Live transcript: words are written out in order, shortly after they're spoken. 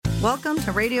Welcome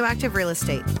to Radioactive Real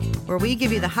Estate, where we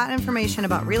give you the hot information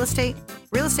about real estate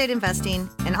investing,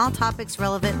 and all topics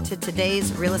relevant to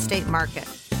today's real estate market.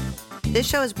 This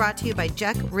show is brought to you by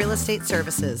Jack Real Estate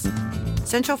Services,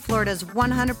 Central Florida's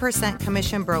 100%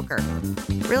 commission broker.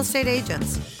 Real estate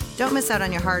agents, don't miss out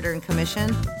on your hard-earned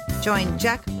commission. Join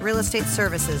Jack Real Estate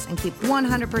Services and keep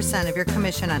 100% of your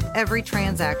commission on every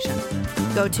transaction.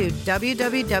 Go to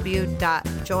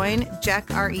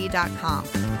www.joinjackre.com.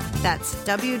 That's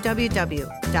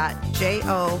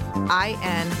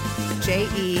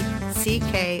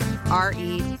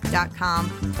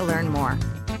www.joinjackre.com to learn more.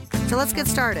 So let's get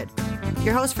started.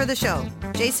 Your host for the show,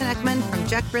 Jason Eckman from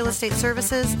Jack Real Estate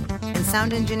Services, and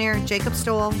sound engineer Jacob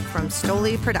Stoll from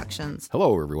Stoley Productions.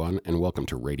 Hello, everyone, and welcome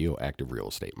to Radioactive Real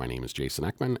Estate. My name is Jason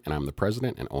Eckman, and I'm the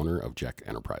president and owner of Jack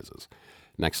Enterprises.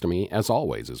 Next to me, as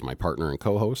always, is my partner and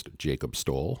co-host, Jacob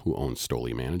Stoll, who owns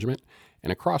Stoley Management.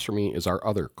 And across from me is our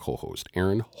other co-host,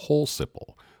 Aaron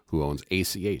Holsipple, who owns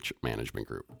ACH Management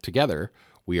Group. Together,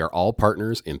 we are all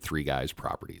partners in Three Guys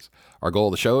Properties. Our goal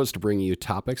of the show is to bring you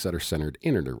topics that are centered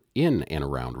in and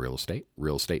around real estate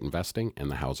investing, and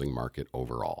the housing market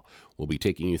overall. We'll be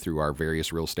taking you through our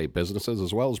various real estate businesses,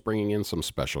 as well as bringing in some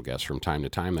special guests from time to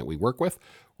time that we work with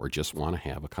or just want to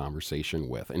have a conversation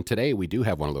with. And today we do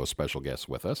have one of those special guests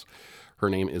with us. Her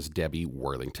name is Debbie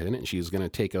Worthington, and she's going to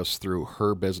take us through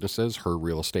her businesses, her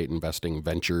real estate investing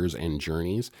ventures and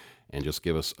journeys, and just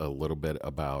give us a little bit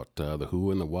about the who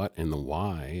and the what and the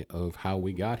why of how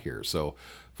we got here. So,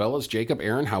 fellas, Jacob,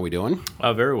 Aaron, how we doing?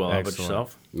 Very well. Excellent. How about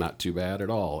yourself? Not too bad at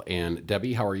all. And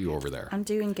Debbie, how are you over there? I'm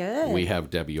doing good. We have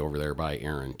Debbie over there by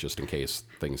Aaron, just in case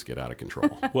things get out of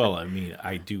control. Well, I mean,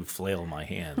 I do flail my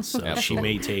hands, so she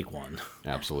may take one.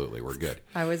 Absolutely, we're good.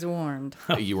 I was warned.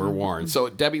 You were warned. So,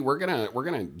 Debbie, we're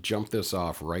gonna jump this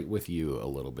off right with you a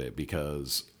little bit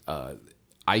because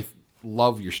I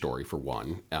love your story, for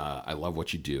one. I love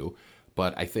what you do.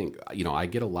 But I think, I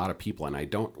get a lot of people, and I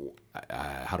don't,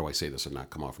 how do I say this and not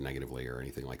come off negatively or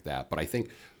anything like that? But I think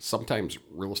sometimes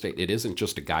real estate, it isn't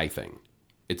just a guy thing.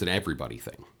 It's an everybody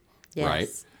thing, Yes, right?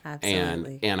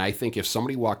 absolutely. And I think if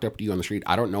somebody walked up to you on the street,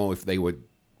 I don't know if they would,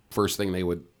 first thing they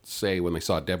would say when they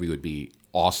saw Debbie would be,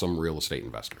 awesome real estate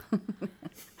investor,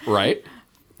 right?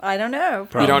 I don't know.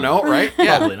 You don't know, right?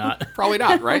 Yeah. Probably not. Probably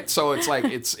not, right? So it's like,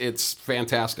 it's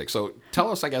fantastic. So tell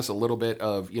us, I guess, a little bit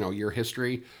of, your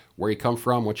history, where you come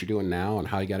from, what you're doing now, and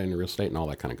how you got into real estate and all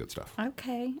that kind of good stuff.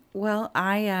 Okay. Well,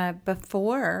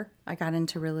 before I got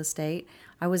into real estate,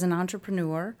 I was an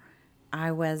entrepreneur.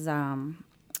 I was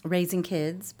raising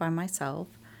kids by myself.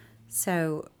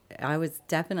 So I was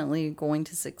definitely going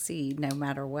to succeed no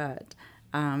matter what.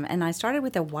 And I started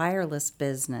with a wireless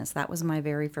business. That was my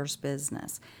very first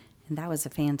business. And that was a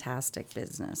fantastic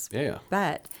business. Yeah.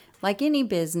 But like any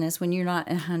business, when you're not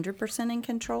 100% in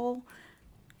control,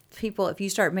 people, if you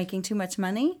start making too much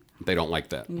money, They don't like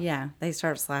that. yeah, they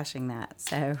start slashing that.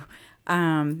 So,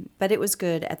 but it was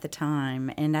good at the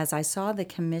time. And as I saw the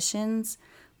commissions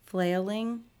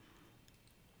flailing,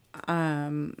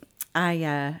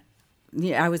 I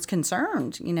was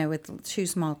concerned, with two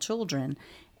small children.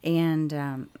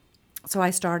 And so I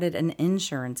started an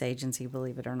insurance agency,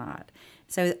 believe it or not.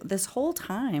 So this whole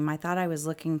time, I thought I was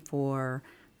looking for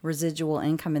residual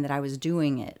income and that I was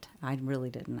doing it. I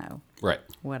really didn't know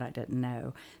what I didn't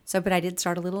know. So, but I did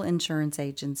start a little insurance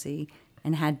agency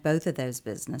and had both of those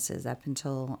businesses up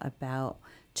until about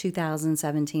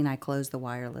 2017. I closed the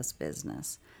wireless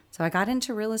business. So I got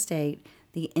into real estate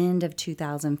the end of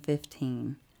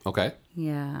 2015. Okay.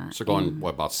 Yeah. So going,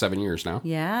 about 7 years now?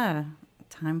 Yeah.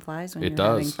 Time flies when It you're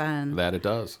having does. fun. That it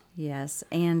does. Yes.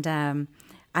 And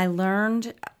I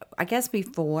learned, I guess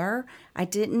before, I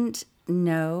didn't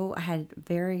know, I had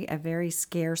a very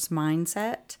scarce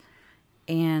mindset,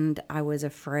 and I was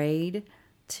afraid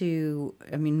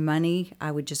money,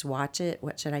 I would just watch it.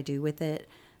 What should I do with it?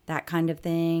 That kind of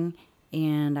thing.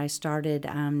 And I started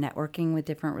networking with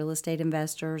different real estate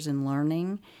investors and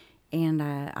learning. And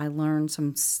I learned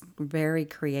some very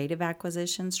creative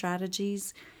acquisition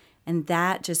strategies. And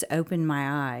that just opened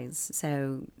my eyes.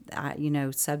 So,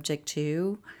 subject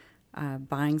to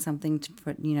buying something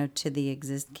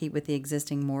keep with the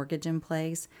existing mortgage in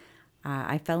place.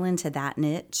 I fell into that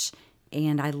niche,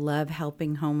 and I love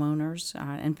helping homeowners.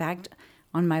 In fact,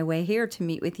 on my way here to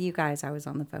meet with you guys, I was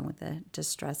on the phone with a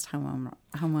distressed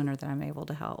homeowner that I'm able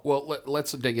to help. Well,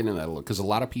 let's dig into that a little, because a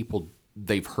lot of people,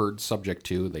 they've heard subject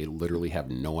to, they literally have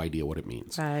no idea what it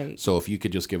means. Right. So if you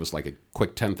could just give us like a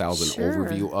quick 10,000 Sure.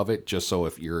 overview of it, just so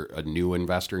if you're a new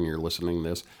investor and you're listening to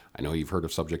this, I know you've heard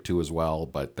of subject to as well,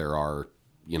 but there are,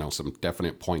 some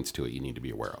definite points to it you need to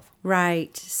be aware of.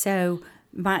 Right. So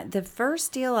the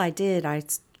first deal I did, I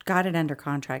got it under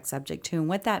contract subject to. And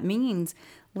what that means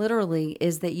literally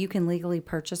is that you can legally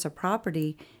purchase a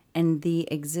property and the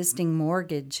existing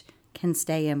mortgage can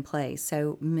stay in place.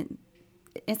 So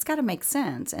it's got to make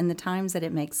sense. And the times that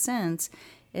it makes sense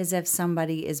is if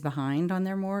somebody is behind on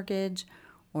their mortgage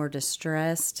or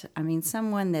distressed. I mean,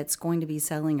 someone that's going to be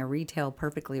selling a retail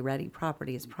perfectly ready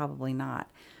property is probably not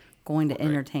going to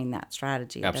entertain that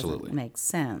strategy. Absolutely. It doesn't make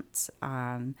sense.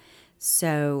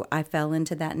 So I fell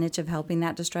into that niche of helping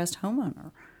that distressed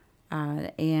homeowner.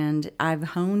 And I've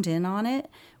honed in on it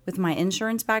with my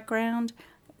insurance background.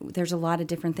 There's a lot of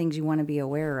different things you want to be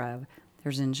aware of.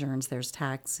 There's insurance, there's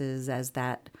taxes, as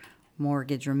that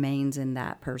mortgage remains in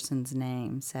that person's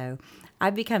name. So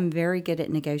I've become very good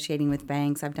at negotiating with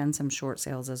banks. I've done some short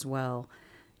sales as well,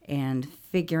 and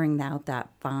figuring out that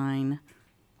fine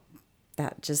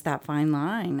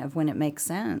line of when it makes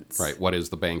sense. Right. What is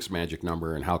the bank's magic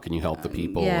number, and how can you help the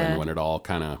people, yeah. and when it all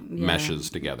kind of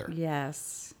meshes together?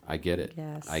 Yes. I get it.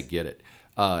 Yes. I get it.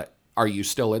 Are you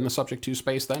still in the subject to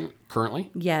space then,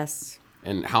 currently? Yes.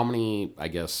 And how many, I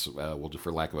guess,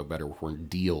 for lack of a better word,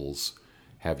 deals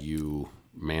have you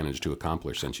managed to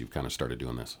accomplish since you've kind of started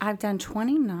doing this? I've done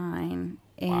 29,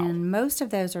 and most of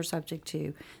those are subject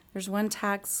to. There's one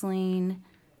tax lien,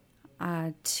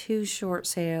 2 short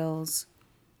sales.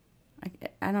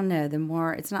 I don't know.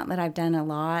 It's not that I've done a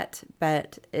lot,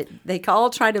 but they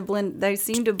all try to blend. They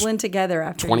seem to blend together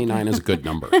after. 29 is a good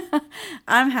number.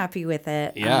 I'm happy with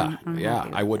it. Yeah, I'm yeah,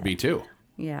 I would be too.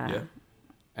 Yeah.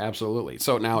 Absolutely.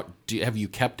 So now, have you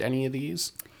kept any of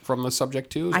these from the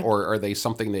subject twos, or are they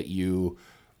something that you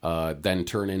then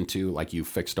turn into, like you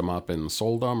fixed them up and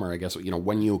sold them, or I guess,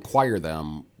 when you acquire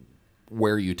them,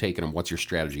 where are you taking them? What's your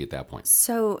strategy at that point?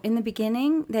 So in the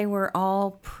beginning, they were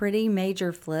all pretty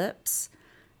major flips.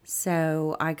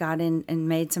 So I got in and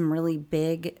made some really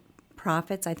big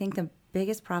profits. I think the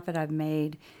biggest profit I've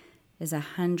made is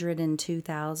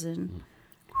 $102,000.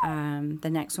 The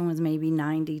next one was maybe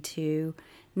 92.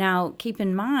 Now, keep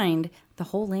in mind, the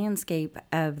whole landscape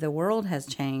of the world has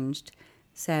changed.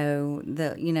 So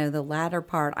the latter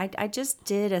part, I just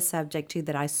did a subject to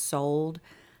that I sold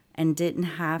and didn't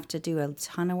have to do a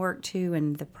ton of work to,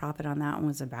 and the profit on that one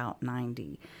was about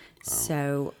 90. Wow.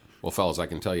 So, well, fellas, I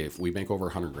can tell you, if we make over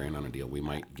 $100,000 on a deal, we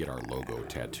might get our logo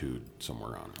tattooed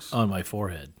somewhere on us. On my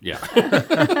forehead. Yeah.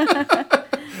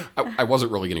 I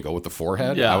wasn't really going to go with the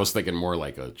forehead. Yeah. I was thinking more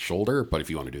like a shoulder, but if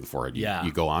you want to do the forehead,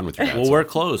 you go on with your Well, we're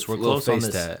close. We're close on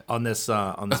this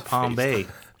Palm Bay,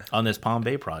 on this Palm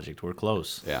Bay project. We're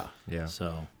close. Yeah. Yeah.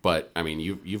 So, but I mean,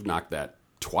 you've knocked that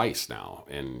twice now,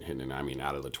 and I mean,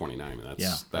 out of the 29,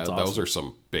 that's awesome. Those are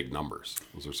some big numbers.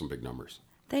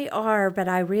 They are, but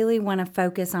I really want to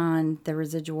focus on the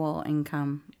residual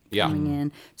income coming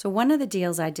in. So one of the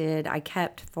deals I did, I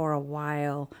kept for a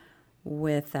while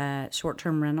with a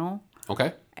short-term rental.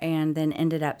 Okay. And then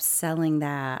ended up selling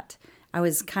that. I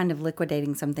was kind of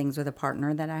liquidating some things with a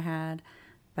partner that I had,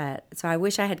 so I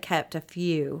wish I had kept a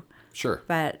few. Sure.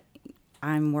 But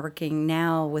I'm working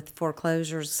now with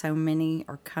foreclosures. So many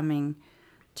are coming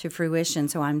to fruition.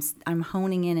 So I'm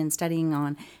honing in and studying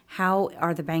on how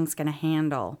are the banks going to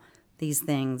handle these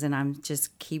things, and I'm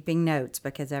just keeping notes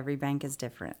because every bank is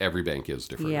different. Every bank is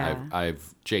different. Yeah.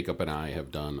 Jacob and I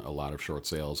have done a lot of short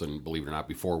sales, and believe it or not,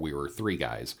 before we were 3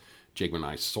 guys. Jacob and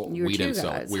I sold. We didn't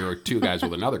sell. We were 2 guys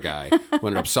with another guy who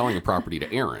ended up selling a property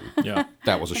to Aaron. Yeah,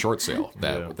 that was a short sale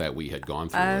that we had gone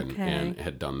through and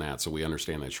had done that. So we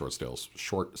understand that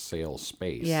short sale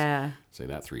space. Yeah, say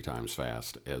that 3 times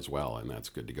fast as well, and that's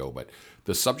good to go. But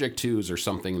the subject twos are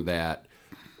something that,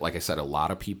 like I said, a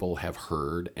lot of people have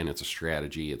heard, and it's a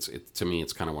strategy. To me,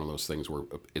 it's kind of one of those things where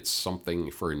it's something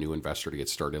for a new investor to get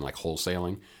started in, like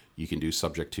wholesaling. You can do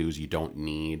subject twos. You don't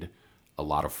need a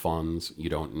lot of funds. You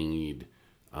don't need,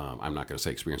 I'm not going to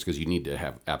say experience, because you need to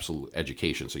have absolute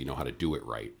education so you know how to do it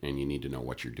right, and you need to know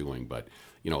what you're doing. But,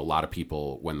 a lot of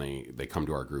people, when they come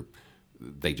to our group,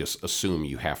 they just assume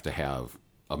you have to have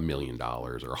 $1 million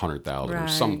or $100,000 or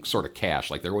some sort of cash.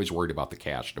 Like, they're always worried about the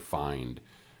cash to find,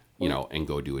 and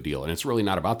go do a deal. And it's really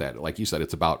not about that. Like you said,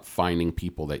 it's about finding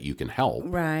people that you can help.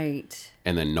 Right.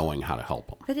 And then knowing how to help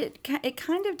them. But it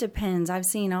kind of depends. I've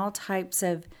seen all types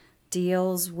of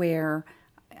deals where,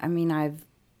 I've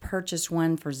purchased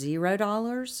one for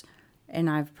 $0, and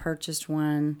I've purchased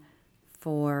one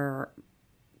for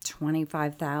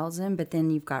 $25,000, but then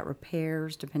you've got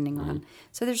repairs depending on.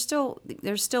 So there's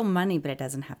still money, but it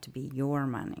doesn't have to be your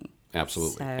money.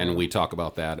 Absolutely. So, and we talk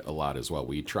about that a lot as well.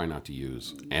 We try not to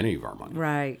use any of our money.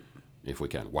 Right. If we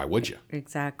can. Why would you?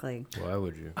 Exactly. Why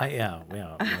would you? Yeah.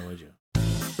 Why would you?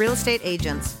 Real estate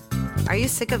agents. Are you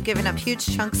sick of giving up huge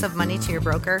chunks of money to your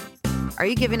broker? Are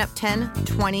you giving up 10,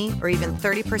 20, or even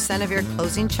 30% of your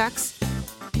closing checks?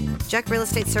 Jack Real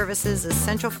Estate Services is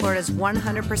Central Florida's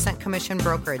 100% commission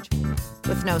brokerage.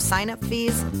 With no sign-up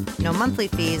fees, no monthly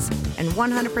fees, and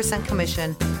 100%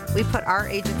 commission, we put our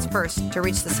agents first to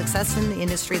reach the success in the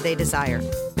industry they desire.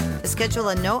 To schedule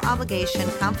a no-obligation,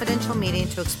 confidential meeting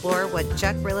to explore what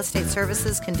Jack Real Estate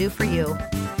Services can do for you,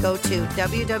 go to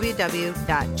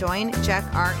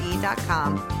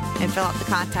www.joinjackre.com and fill out the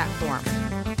contact form,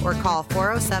 or call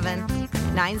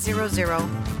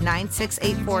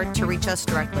 407-900-9684 to reach us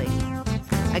directly.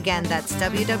 Again, that's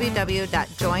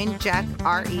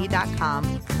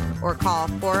www.joinjackre.com or call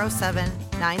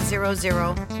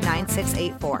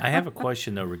 407-900-9684. I have a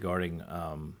question, though, regarding,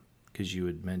 because you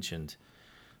had mentioned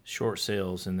short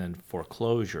sales and then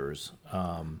foreclosures.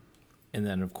 And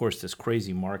then, of course, this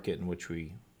crazy market in which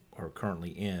we are currently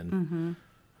in. Mm-hmm.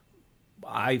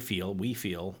 We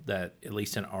feel that, at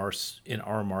least in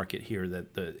our market here,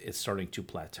 that it's starting to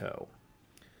plateau.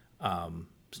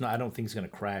 So I don't think it's going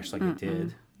to crash like it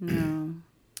did. No.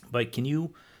 But can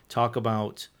you talk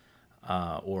about,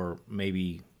 or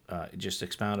maybe just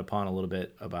expound upon a little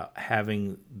bit about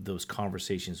having those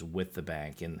conversations with the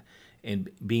bank and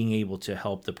being able to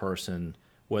help the person,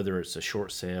 whether it's a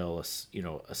short sale, a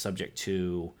subject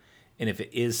to, and if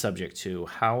it is subject to,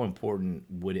 how important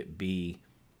would it be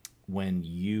when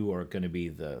you are going to be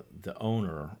the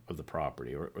owner of the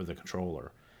property or the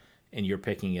controller, and you're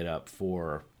picking it up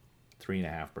for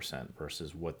 3.5%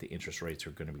 versus what the interest rates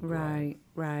are going to be growing?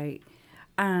 Right.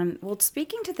 Well,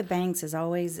 speaking to the banks is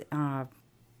always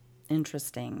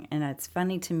interesting, and it's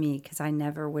funny to me because I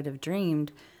never would have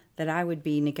dreamed that I would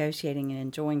be negotiating and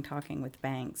enjoying talking with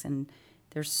banks. And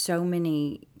there's so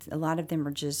many, a lot of them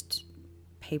are just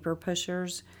paper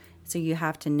pushers, so you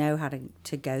have to know how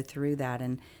to go through that.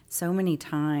 And so many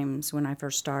times when I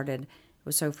first started, it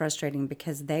was so frustrating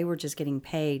because they were just getting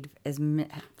paid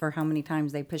for how many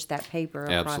times they pushed that paper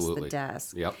across the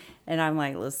desk. Yep. And I'm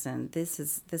like, listen, this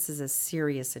is a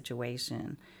serious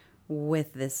situation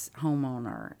with this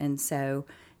homeowner. And so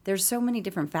there's so many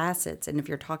different facets. And if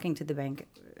you're talking to the bank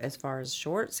as far as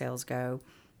short sales go,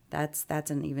 that's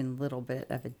an even little bit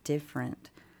of a different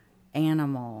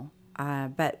animal.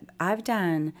 But I've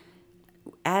done,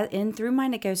 through my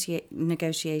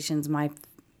negotiations, my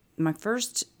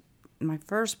first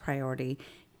priority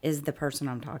is the person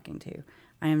I'm talking to.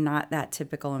 I am not that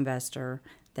typical investor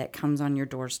that comes on your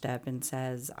doorstep and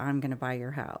says, I'm going to buy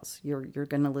your house. You're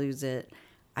going to lose it.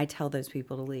 I tell those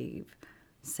people to leave.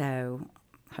 So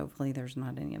hopefully there's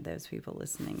not any of those people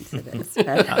listening to this.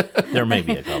 But there may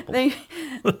be a couple.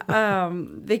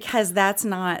 Because that's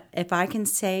not, if I can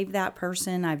save that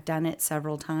person, I've done it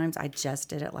several times. I just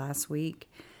did it last week,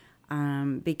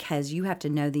 because you have to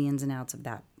know the ins and outs of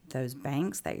those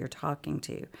banks that you're talking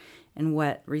to and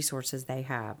what resources they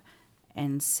have.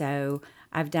 And so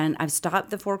I've stopped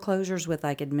the foreclosures with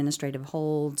like administrative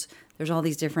holds. There's all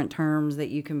these different terms that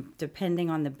you can, depending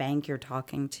on the bank you're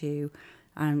talking to,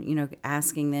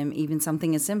 asking them even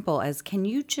something as simple as, can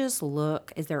you just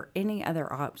look, is there any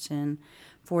other option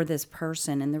for this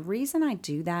person? And the reason I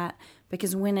do that,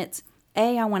 because when it's,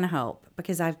 A, I want to help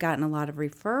because I've gotten a lot of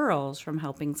referrals from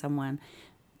helping someone.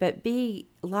 But B,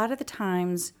 a lot of the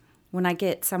times when I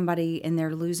get somebody and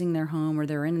they're losing their home or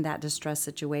they're in that distress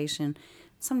situation,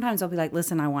 sometimes I'll be like,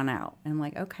 listen, I want out. And I'm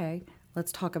like, okay,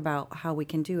 let's talk about how we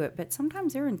can do it. But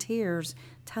sometimes they're in tears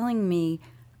telling me,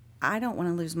 I don't want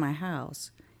to lose my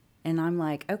house. And I'm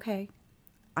like, okay,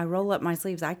 I roll up my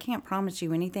sleeves. I can't promise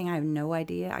you anything. I have no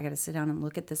idea. I got to sit down and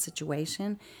look at the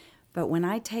situation. But when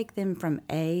I take them from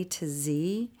A to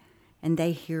Z and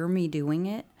they hear me doing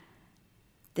it,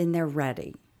 then they're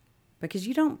ready. Because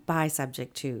you don't buy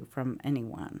subject to from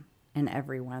anyone and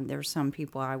everyone. There's some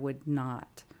people I would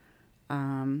not.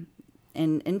 And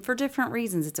for different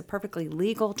reasons. It's a perfectly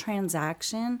legal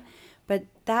transaction, but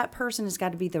that person has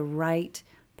got to be the right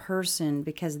person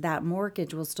because that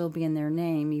mortgage will still be in their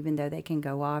name even though they can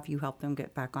go off. You help them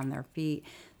get back on their feet.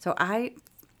 So I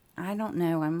don't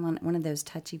know. I'm one of those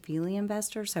touchy-feely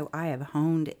investors, so I have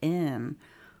honed in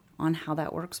on how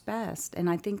that works best. And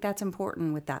I think that's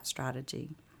important with that strategy.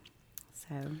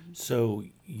 So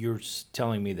you're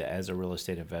telling me that as a real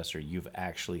estate investor, you've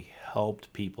actually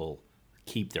helped people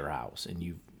keep their house and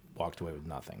you've walked away with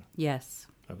nothing? Yes.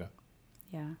 Okay.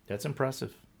 Yeah. That's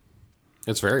impressive.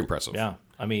 It's very impressive. Yeah.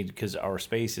 I mean, because our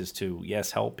space is to,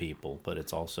 yes, help people, but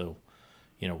it's also,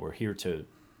 we're here to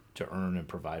earn and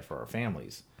provide for our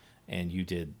families. And you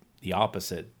did the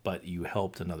opposite, but you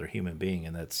helped another human being,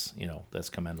 and that's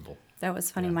commendable. That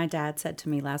was funny. Yeah. My dad said to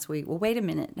me last week, well, wait a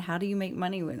minute. How do you make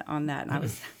money on that?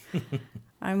 And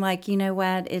I'm like, you know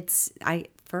what?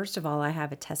 first of all, I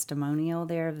have a testimonial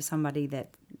there of somebody that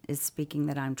is speaking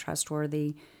that I'm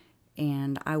trustworthy,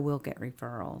 and I will get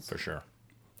referrals. For sure.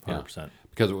 100%.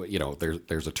 Because,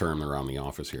 there's a term around the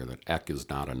office here that ECK is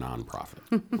not a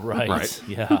nonprofit. Right.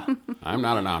 Yeah. I'm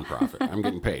not a nonprofit. I'm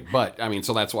getting paid. But,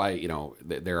 so that's why,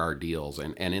 there are deals.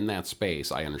 And in that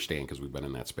space, I understand because we've been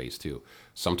in that space too.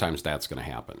 Sometimes that's going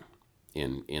to happen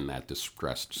in that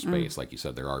distressed space. Like you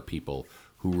said, there are people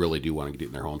who really do want to get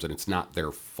in their homes, and it's not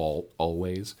their fault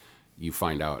always. You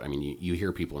find out, you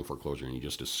hear people in foreclosure and you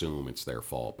just assume it's their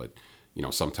fault. But,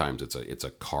 sometimes it's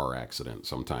a car accident.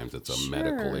 Sometimes it's a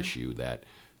medical issue that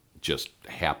just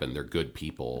happened. They're good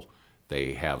people.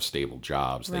 They have stable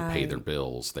jobs. They pay their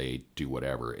bills. They do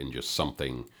whatever. And just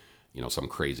something, some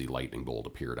crazy lightning bolt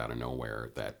appeared out of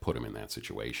nowhere that put them in that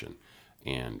situation.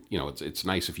 And, it's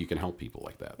nice if you can help people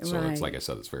like that. So it's like I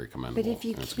said, it's very commendable. But if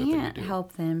you can't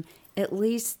help them, at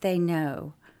least they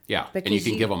know. Yeah, and you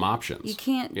can give them options. You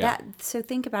can't. Yeah. So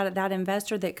think about it. That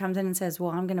investor that comes in and says,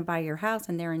 well, I'm going to buy your house,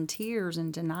 and they're in tears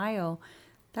and denial,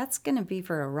 that's going to be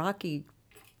for a rocky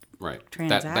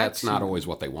transaction. That's not always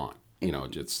what they want.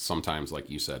 It's sometimes, like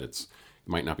you said, you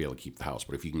might not be able to keep the house,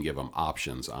 but if you can give them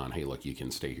options on, hey, look, you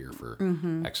can stay here for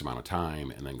X amount of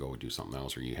time and then go do something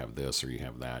else, or you have this or you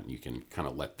have that, and you can kind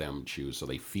of let them choose so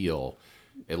they feel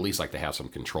at least like they have some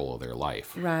control of their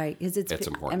life. Right. Because it's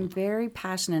important. I'm very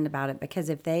passionate about it, because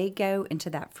if they go into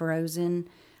that frozen,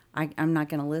 I'm not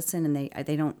going to listen, and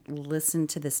they don't listen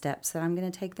to the steps that I'm going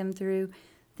to take them through,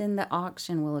 then the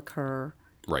auction will occur.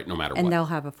 Right, no matter what. And they'll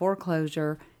have a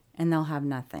foreclosure, and they'll have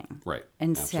nothing. Right.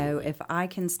 And absolutely. So if I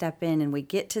can step in and we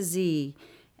get to Z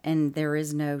and there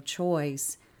is no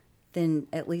choice, then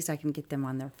at least I can get them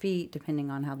on their feet.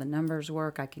 Depending on how the numbers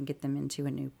work, I can get them into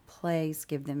a new place,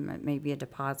 give them maybe a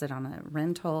deposit on a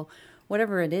rental,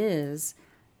 whatever it is.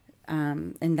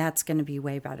 And that's going to be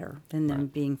way better than them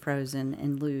being frozen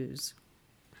and lose.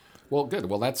 Well, good.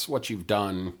 Well, that's what you've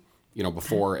done,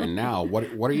 before and now. What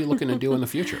are you looking to do in the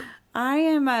future?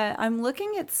 I'm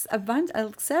looking at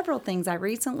several things. I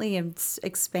recently am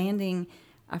expanding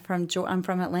I'm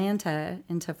from Atlanta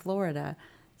into Florida.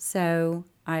 So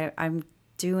I'm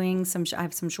doing I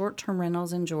have some short-term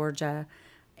rentals in Georgia,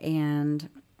 and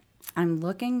I'm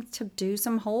looking to do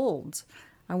some holds.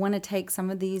 I want to take some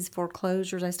of these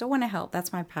foreclosures. I still want to help.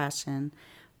 That's my passion.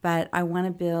 But I want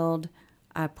to build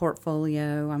a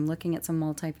portfolio. I'm looking at some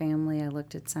multifamily. I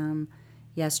looked at some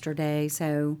yesterday.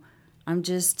 So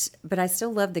but I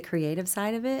still love the creative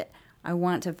side of it. I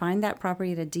want to find that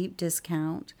property at a deep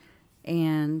discount,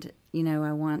 and,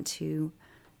 I want to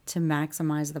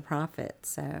maximize the profit.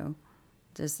 So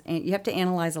you have to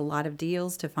analyze a lot of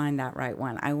deals to find that right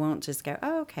one. I won't just go,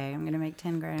 oh, okay, I'm going to make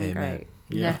 10 grand. Amen. Great.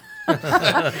 Yeah.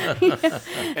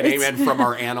 And amen from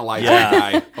our analyzer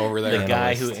guy over there. The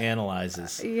guy who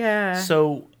analyzes. Yeah.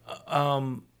 So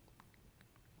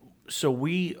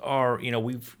we are,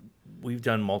 we've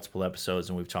done multiple episodes,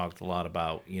 and we've talked a lot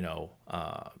about,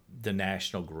 the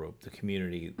national group, the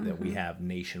community that we have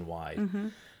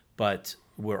nationwide. But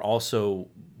we're also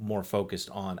more focused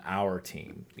on our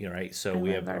team, right? So we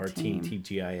have our team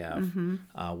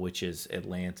TGIF, which is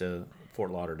Atlanta,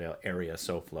 Fort Lauderdale area,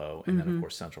 SoFlo, and then of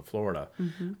course Central Florida.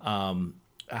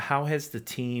 How has the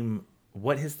team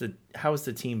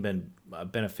been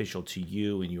beneficial to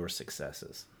you and your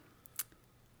successes?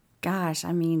 Gosh,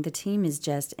 the team is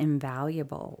just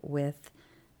invaluable with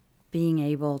being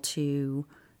able to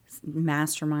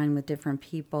mastermind with different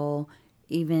people,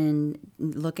 even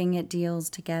looking at deals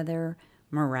together,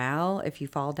 morale if you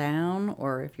fall down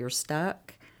or if you're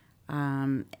stuck,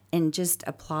 and just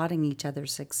applauding each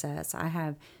other's success. I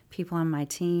have people on my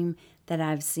team that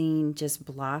I've seen just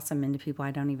blossom into people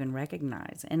I don't even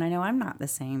recognize. And I know I'm not the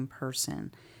same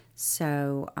person.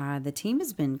 So the team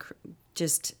has been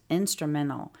just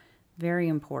instrumental, very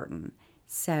important.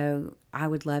 So I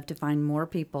would love to find more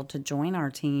people to join our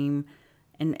team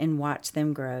and watch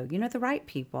them grow. The right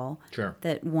people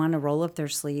that want to roll up their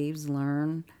sleeves,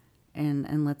 learn,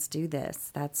 and let's do this.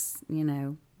 That's,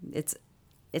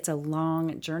 it's a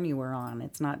long journey we're on.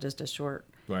 It's not just a short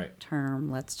term,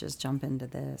 let's just jump into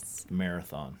this.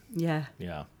 Marathon. Yeah.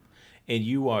 Yeah. And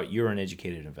you're an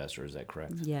educated investor, is that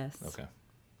correct? Yes. Okay.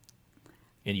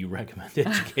 And you recommend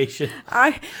education?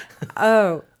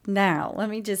 Now, let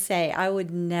me just say, I would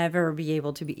never be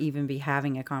able to even be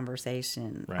having a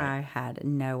conversation. Right. I had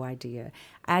no idea.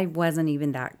 I wasn't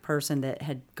even that person that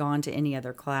had gone to any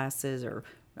other classes, or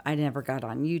I never got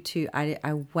on YouTube.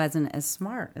 I wasn't as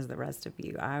smart as the rest of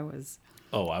you. I was...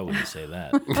 Oh, I wouldn't say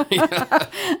that.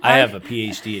 I have a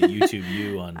PhD at YouTube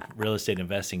U on real estate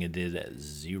investing and did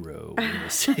 0 real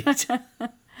estate.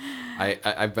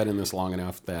 I've been in this long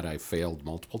enough that I failed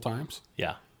multiple times.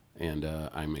 Yeah. And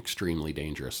I'm extremely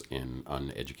dangerous in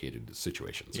uneducated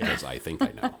situations because I think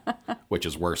I know, which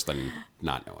is worse than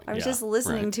not knowing. I was just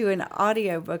listening to an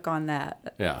audiobook on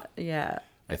that. Yeah. Yeah.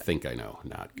 I think I know.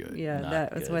 Not good. Yeah, Not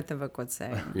that was good. what the book would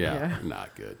say. Yeah.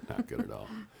 Not good. Not good at all.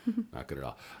 Not good at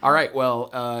all. All right.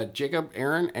 Well, Jacob,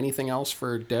 Aaron, anything else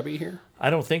for Debbie here? I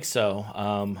don't think so.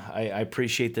 I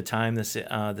appreciate the time this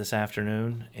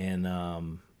afternoon, and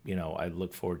I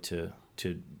look forward to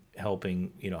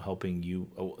helping you,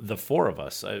 the four of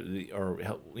us,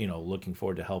 looking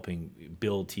forward to helping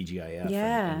build TGIF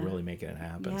and really making it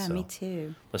happen. Yeah, so me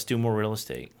too. let's do more real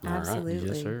estate. Absolutely.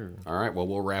 Yes, sir. All right, well,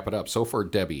 we'll wrap it up. So for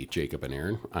Debbie, Jacob, and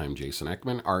Aaron, I'm Jason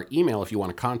Ekman. Our email, if you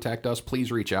want to contact us,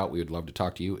 please reach out. We would love to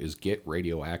talk to you, is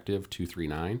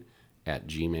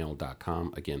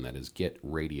getradioactive239@gmail.com. Again, that is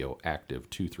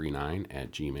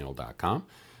getradioactive239@gmail.com.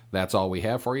 That's all we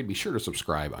have for you. Be sure to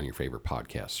subscribe on your favorite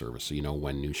podcast service so you know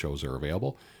when new shows are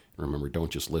available. And remember,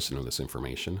 don't just listen to this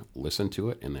information. Listen to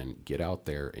it and then get out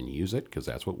there and use it, because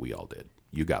that's what we all did.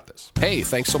 You got this. Hey,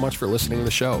 thanks so much for listening to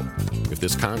the show. If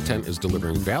this content is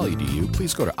delivering value to you,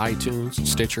 please go to iTunes,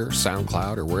 Stitcher,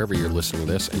 SoundCloud, or wherever you're listening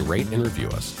to this and rate and review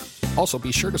us. Also,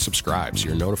 be sure to subscribe so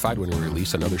you're notified when we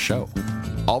release another show.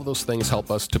 All of those things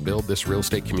help us to build this real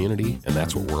estate community, and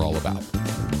that's what we're all about.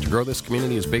 To grow this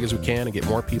community as big as we can and get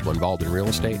more people involved in real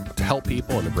estate, to help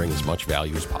people and to bring as much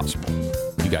value as possible.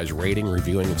 You guys rating,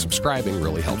 reviewing, and subscribing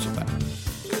really helps with that.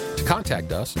 To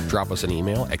contact us, drop us an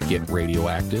email at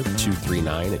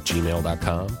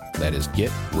getradioactive239@gmail.com. That is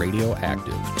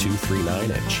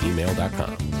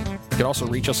getradioactive239@gmail.com. You can also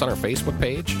reach us on our Facebook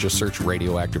page. Just search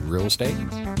Radioactive Real Estate.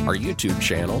 Our YouTube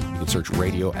channel, you can search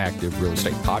Radioactive Real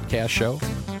Estate Podcast Show.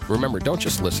 Remember, don't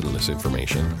just listen to this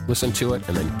information. Listen to it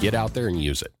and then get out there and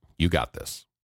use it. You got this.